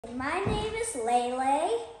My name is Lele.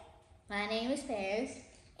 My name is Pears.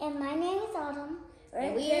 And my name is Autumn.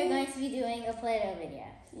 And we are going to be doing a Play-Doh video.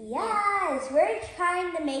 Yes, we're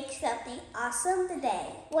trying to make something awesome today.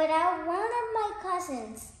 Without one of my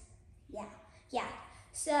cousins. Yeah.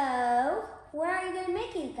 So, what are you going to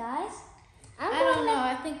make, you guys? I don't know.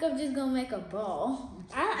 I think I'm just going to make a ball.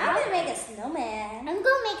 I'm going to make a snowman. I'm going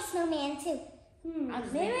to make a snowman too.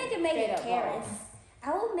 Maybe I can make a carrot.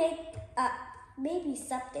 I will make maybe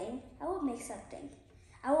something. I will make something.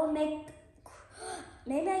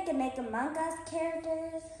 Maybe I can make Among Us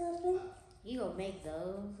characters or something. You gonna make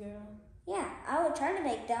those, girl? Yeah, I will try to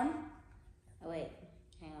make them. Oh wait,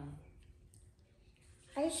 hang on.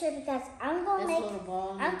 Are you sure? Because I'm gonna make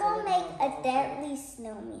a deadly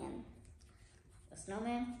snowman. A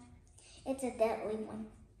snowman? It's a deadly one.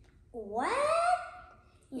 What?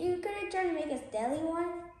 You're gonna try to make a deadly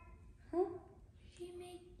one? Huh? You're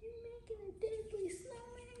making a deadly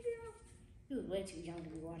snowman, girl. You was way too young to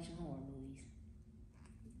be watching horror movies.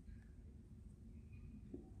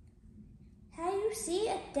 Have you seen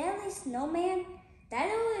a deadly snowman? That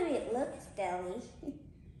don't even look deadly.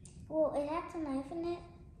 Well, it has a knife in it.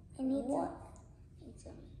 It needs what?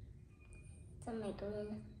 to make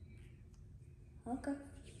room. Okay.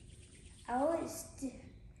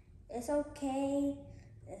 It's okay.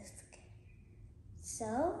 It's okay.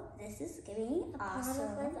 So this is getting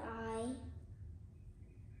awesome. Part of his eye.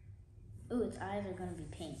 Ooh, its eyes are gonna be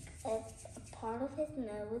pink. It's a part of his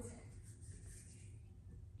nose.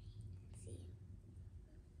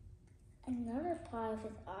 Another part of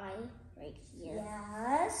his eye right here.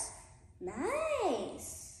 Yes.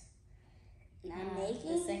 Nice. Now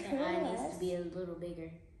making the second eye needs to be a little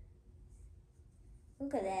bigger.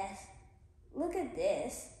 Look at this. Look at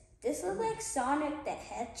this. This looks like Sonic the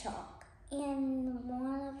Hedgehog. And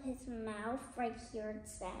one of his mouth right here,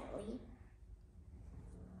 sadly.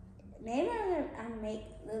 Maybe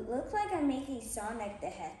it looks like I'm making Sonic the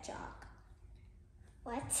Hedgehog.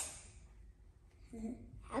 What?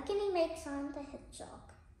 How can he make Sonic the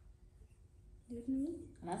Hedgehog?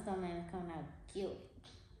 My snowman is coming out cute.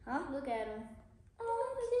 Huh? Look at him.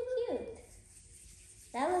 Oh, look at cute.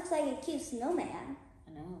 That looks like a cute snowman.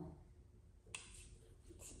 I know.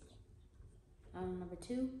 Number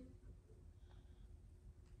 2.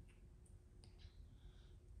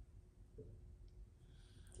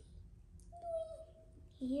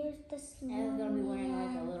 Here's the snowman. And it's gonna be wearing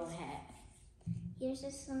like a little hat. Here's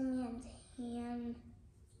the snowman's hand.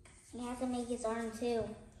 You have to make his arm too.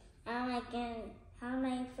 How am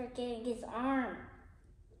I forgetting his arm?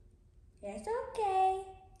 It's okay.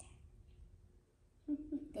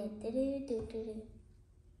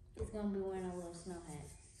 He's gonna be wearing a little snow hat.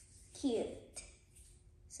 Cute.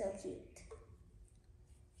 So cute.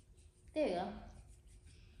 There you go.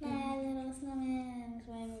 My little snowman is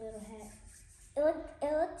wearing a little hat.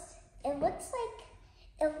 It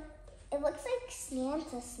looks like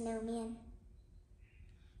Santa's snowman.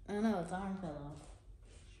 I know, its arm fell off.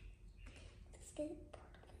 Let's get it.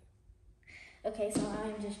 Okay, so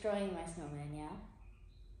I'm destroying my snowman, yeah?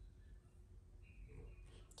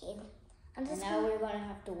 Okay. And now we're gonna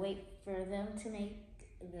have to wait for them to make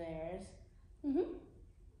theirs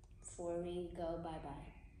before we go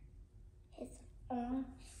bye-bye. His arm,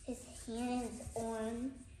 his hand is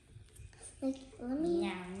orange. Like, let me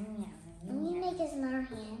make his another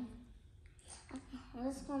hand. I'm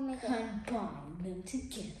just gonna make it. Combine them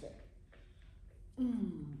together.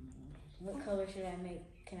 What color should I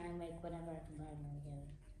make? Can I make whatever I combine them together?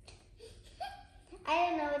 I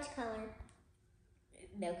don't know which color.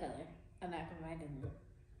 No color. I'm not combining them.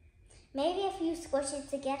 Maybe if you squish it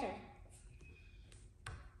together.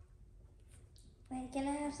 Wait, can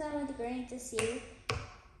I have some with the grain to see?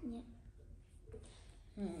 Yeah.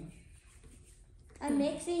 I'm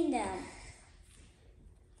mixing them.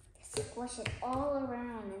 Squish it all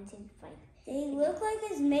around until you fight. They look like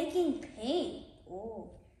it's making paint.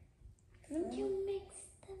 Oh. Don't you mix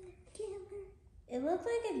them together? It looks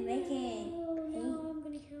like it's making paint. No, I'm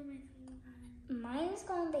gonna kill myself. Mine's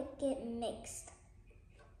gonna get mixed.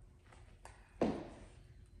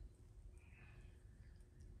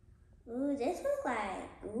 Ooh, this looks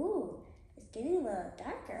like, it's getting a little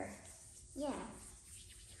darker. Yeah.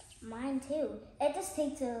 Mine too. It just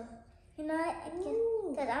takes a, you know what?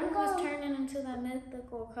 That I'm going going to turn it into that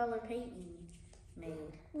mythical color paint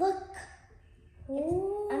made. Look.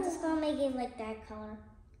 Ooh. I'm just gonna make it like that color.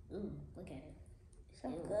 Ooh, look at it. So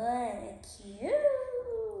good and cute.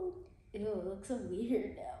 Ew, it looks so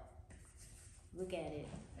weird now. Look at it.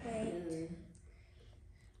 Wait.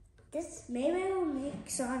 Maybe I will make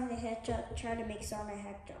Sonic the Hedgehog, try to make Sonic the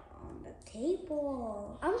Hedgehog on the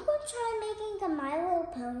table. I'm gonna try making a My Little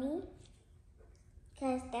Pony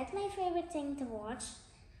That's my favorite thing to watch.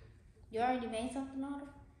 You already made something out of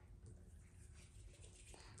it?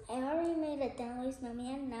 I already made a deadly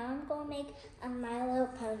snowman. Now I'm gonna make a My Little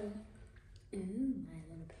Pony. Ooh, My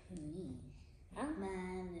Little Pony.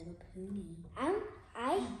 My Little Pony.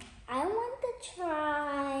 I want to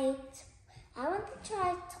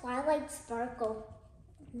try Twilight Sparkle.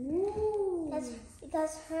 Ooh. That's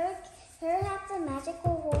because her has a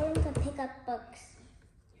magical horn to pick up books.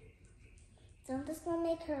 So I'm just gonna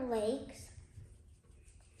make her legs.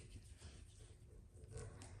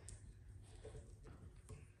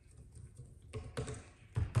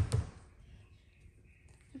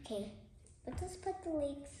 Okay, but just put the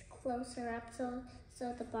legs closer up so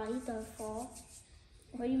the body don't fall.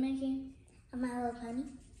 What are you making? A My Little Pony.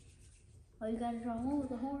 Oh, you got to draw one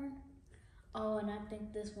with a horn? Oh, and I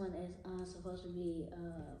think this one is supposed to be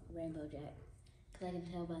Rainbow Jack. Because I can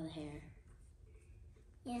tell by the hair.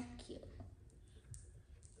 Yeah. Cute.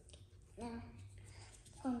 Now,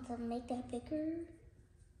 I'm going to make that bigger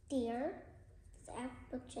deer. This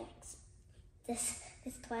Applejack's. This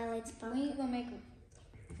Twilight Sparkle. When are you going to make...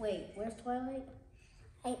 Wait, where's Twilight?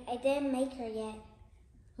 I didn't make her yet.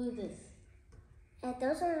 Who's this?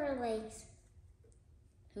 Those are her legs.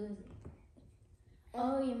 Who's it?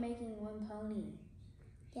 Oh, you're making one pony.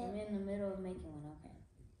 Yeah. I'm in the middle of making one, okay.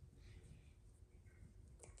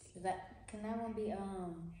 Can that one be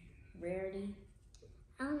Rarity?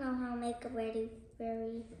 I don't know how to make a very.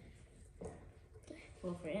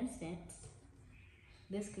 Well, for instance,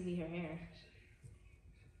 this could be her hair.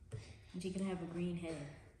 And she can have a green head.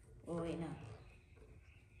 Oh, wait, no.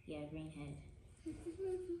 Yeah, green head.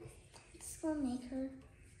 Just gonna make her.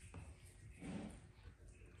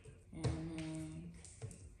 And then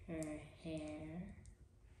her hair.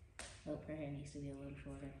 Oh, her hair needs to be a little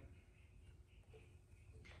shorter.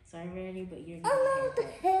 Sorry, Rarity, but you're not. Oh no, the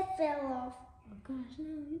head fell off. Oh gosh, no,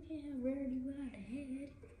 you can't have Rarity without a head.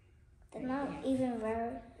 They're not even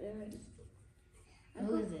Rarity.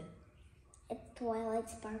 Who is it? It's Twilight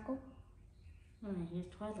Sparkle. Oh, here's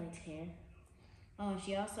Twilight's hair. Oh,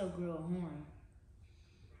 she also grew a horn.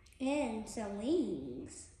 And some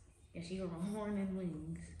wings. Yeah, she grew a horn and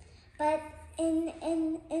wings. But in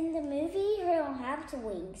the movie, her don't have the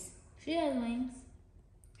wings. She has wings.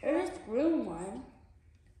 Hers grew one.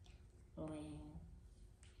 Oh, yeah.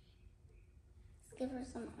 Let's give her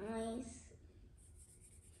some eyes.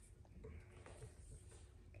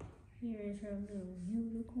 Here is her little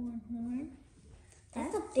unicorn horn.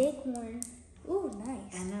 That's a big one. Ooh,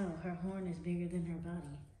 nice. I know, her horn is bigger than her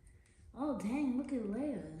body. Oh, dang, look at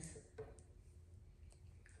Leia's.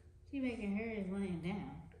 She making hers laying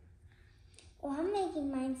down. Well, I'm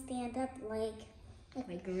making mine stand up like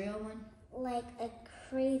a real one? Like a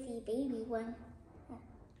crazy baby one.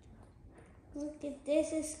 Look at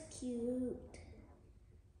this, is cute.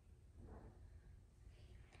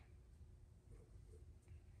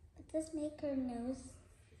 But just make her nose.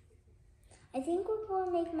 I think we're going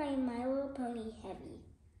to make My Little Pony heavy.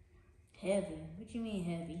 Heavy? What you mean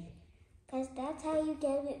heavy? Because that's how you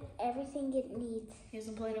get it, everything it needs. Here's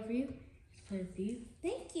some Play-Doh for you. Here's Play-Doh for you.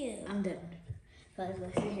 Thank you. I'm done. So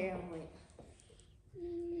let's sit here and wait.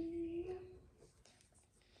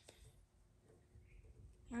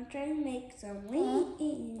 I'm trying to make some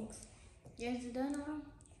wings. Yours is done now?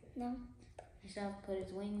 No. You still have to put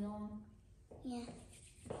its wings on? Yeah.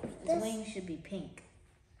 Its wings should be pink.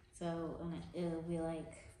 So it'll be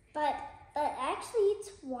like... But actually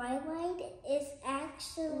Twilight is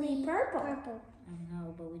actually purple. I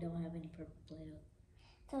know, but we don't have any purple Play-Doh.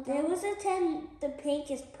 So There was a 10, the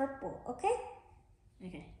pink is purple, okay?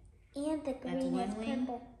 Okay. And the green one is wing?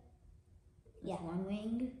 purple. That's one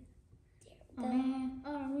wing. Oh The- man,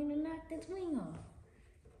 oh, we done knocked its wing off.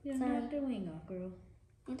 You done Sorry. knocked the wing off, girl.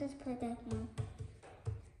 I just put that one.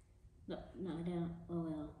 No, I don't. Oh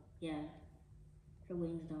well, yeah. Her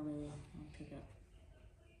wings don't really pick up.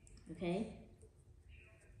 Okay?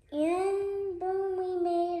 And boom, we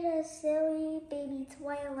made a silly baby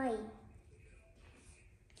Twilight.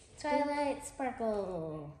 Twilight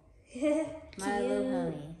Sparkle. My Little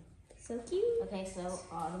Pony. So cute. Okay, so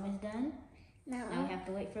Autumn is done. Now we have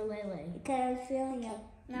to wait for Lele. Because I'm feeling it.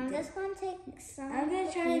 Now I'm just going to take some. I'm going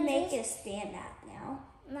to try to make pieces. it stand up now.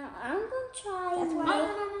 Now I'm going to try. That's and why-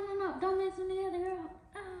 make- No. Don't mess with the other girl.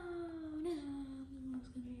 Oh, no.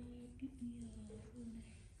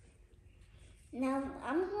 Now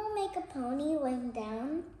I'm going to make a pony laying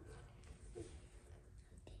down.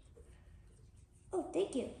 Oh,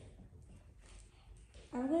 thank you.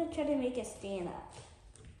 I'm going to try to make it stand up.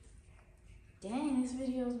 Dang, this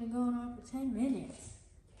video's been going on for 10 minutes.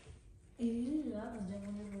 I was done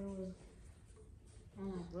whenever it was.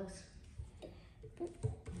 I'm like, let's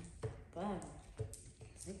 5.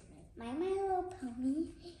 6 minutes. My Little Pony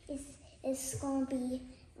is going to be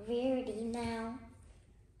Rarity now.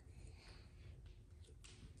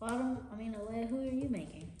 Well, who are you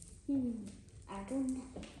making? I don't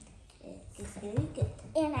know. It's very good.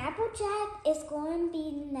 And Applejack is going to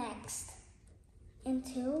be next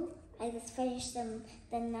until I just finish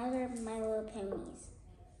another My Little Ponies.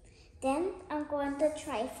 Then I'm going to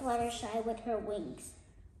try Fluttershy with her wings.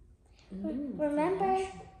 Remember,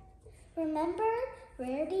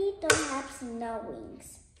 Rarity don't have snow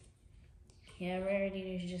wings. Yeah,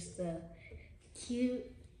 Rarity is just the cute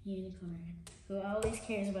unicorn who always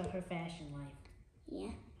cares about her fashion life.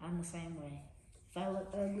 Yeah. I'm the same way. If I look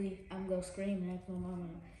ugly, I'm going to scream and ask my mama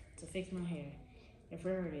to fix my hair. If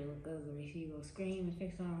Rarity look ugly, she will scream and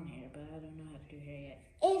fix her own hair, but I don't know how to do hair yet.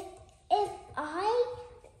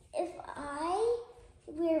 If I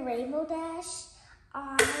wear Rainbow Dash,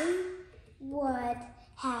 I would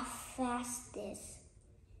have fastest.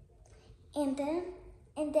 And then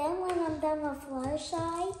when I'm done with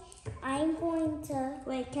Fluttershy, I'm going to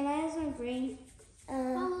Wait, can I have some green?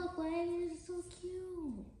 Look, Wade, it's so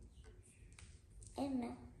cute. I don't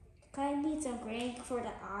know. I need some green for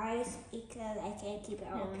the eyes because I can't keep it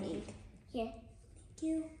all pink. Here. Thank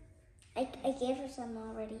you. I gave her some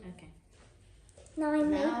already. Okay. Now I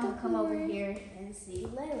made Now I'm the going to come over horn. here and see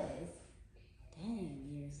Layla's. Dang,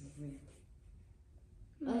 yours is real.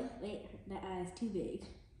 Oh, wait, that eye is too big.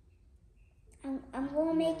 I'm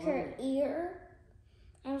gonna make her ear.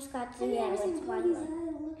 I just got to do that with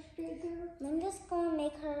one. I'm just gonna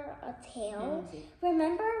make her a tail.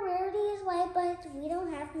 Remember, Rarity is white, but we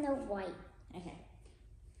don't have no white. Okay.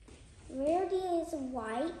 Rarity is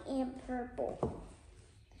white and purple.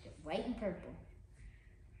 White and purple.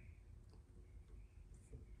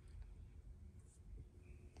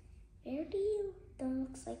 Rarity don't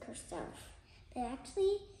look like herself. But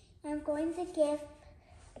actually, I'm going to give.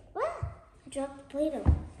 What? I dropped the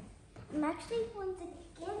Play-Doh. I'm actually going to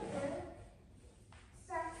give her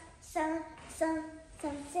some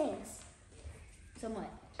things.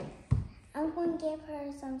 Somewhat. I'm going to give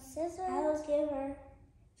her some scissors. I will give her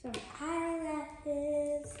some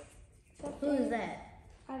eyelashes. Who is that?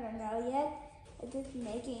 I don't know yet. I'm just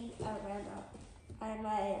making a random.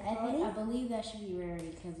 I believe that should be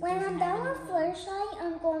Rarity. When I'm done with Fluttershy,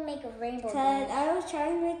 I'm going to make a rainbow. Because I was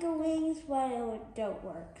trying to make a wings, but it don't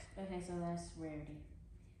work. Okay, so that's Rarity.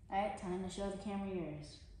 Alright, time to show the camera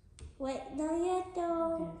yours. Wait, not yet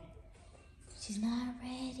though. Okay. She's not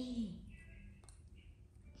ready.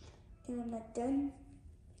 And I'm not done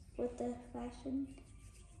with the fashion.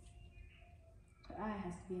 Her eye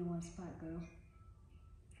has to be in one spot, girl.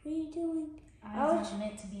 What are you doing? Eyes are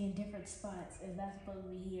meant to be in different spots. Is that supposed to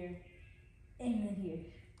be here and then here?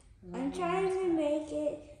 I'm trying to make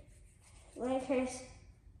it like her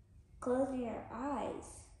closing her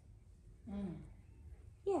eyes.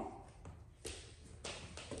 Yeah.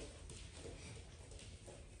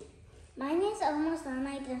 Mine is almost done.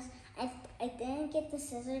 I didn't get the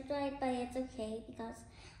scissors right, but it's okay because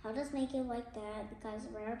I'll just make it like that because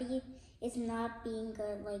Rarity is not being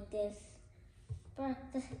good like this. But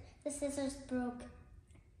the scissors broke.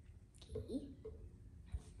 Okay.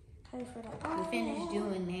 Time for the We finished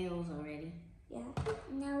doing nails already. Yeah.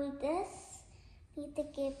 Now we just need to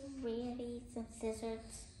give Rarity some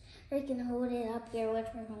scissors. We can hold it up here with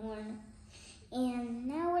her horn. And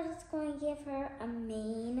now we're just going to give her a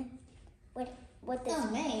mane. What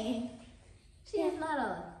this mane? She is not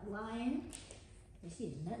a lion. She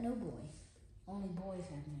is not no boy. Only boys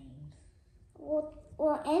have manes.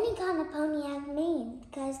 Well, any kind of pony has mane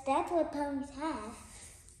because that's what ponies have.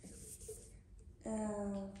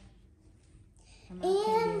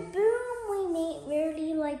 And boom, we made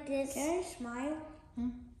Rarity like this. Can I smile?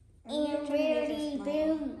 And Rarity,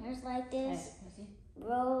 boom, there's like this. Let's see.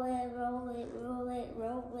 Roll it, roll it, roll it,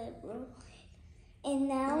 roll it, roll it. And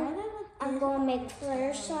now I'm going to make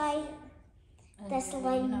Fluttershy. That's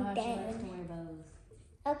like down.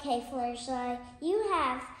 Okay, Fluttershy, you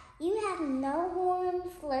have no horn,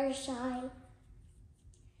 Fluttershy.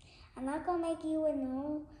 I'm not gonna make you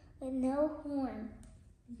with no horn.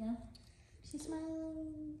 Yeah. She's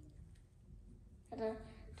smiling. Her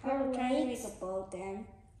I'm trying to legs. make a bow then.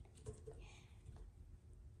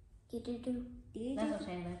 Do. That's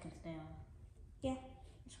okay, that can stay on. Yeah,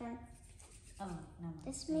 it's fine. Oh, no.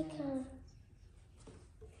 Let's make her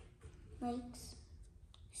legs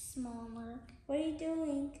smaller. What are you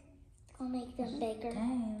doing? I'll make them bigger.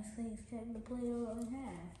 Dang, this thing's cutting the Play-Doh in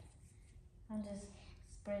half. I'm just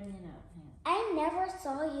spreading it out. I never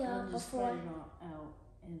saw you I'll just before. spread it all out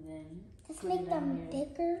and then Let's put make it down them here.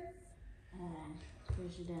 bigger. Put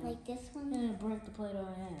push it down. Like this one? And then break the Play-Doh in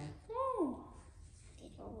half. No.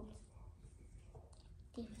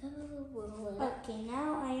 Okay,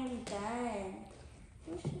 now I am done.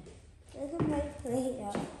 Look at my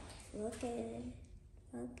Play-Doh. Look at it.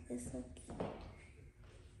 Look, it's okay.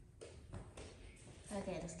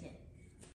 Okay, let's get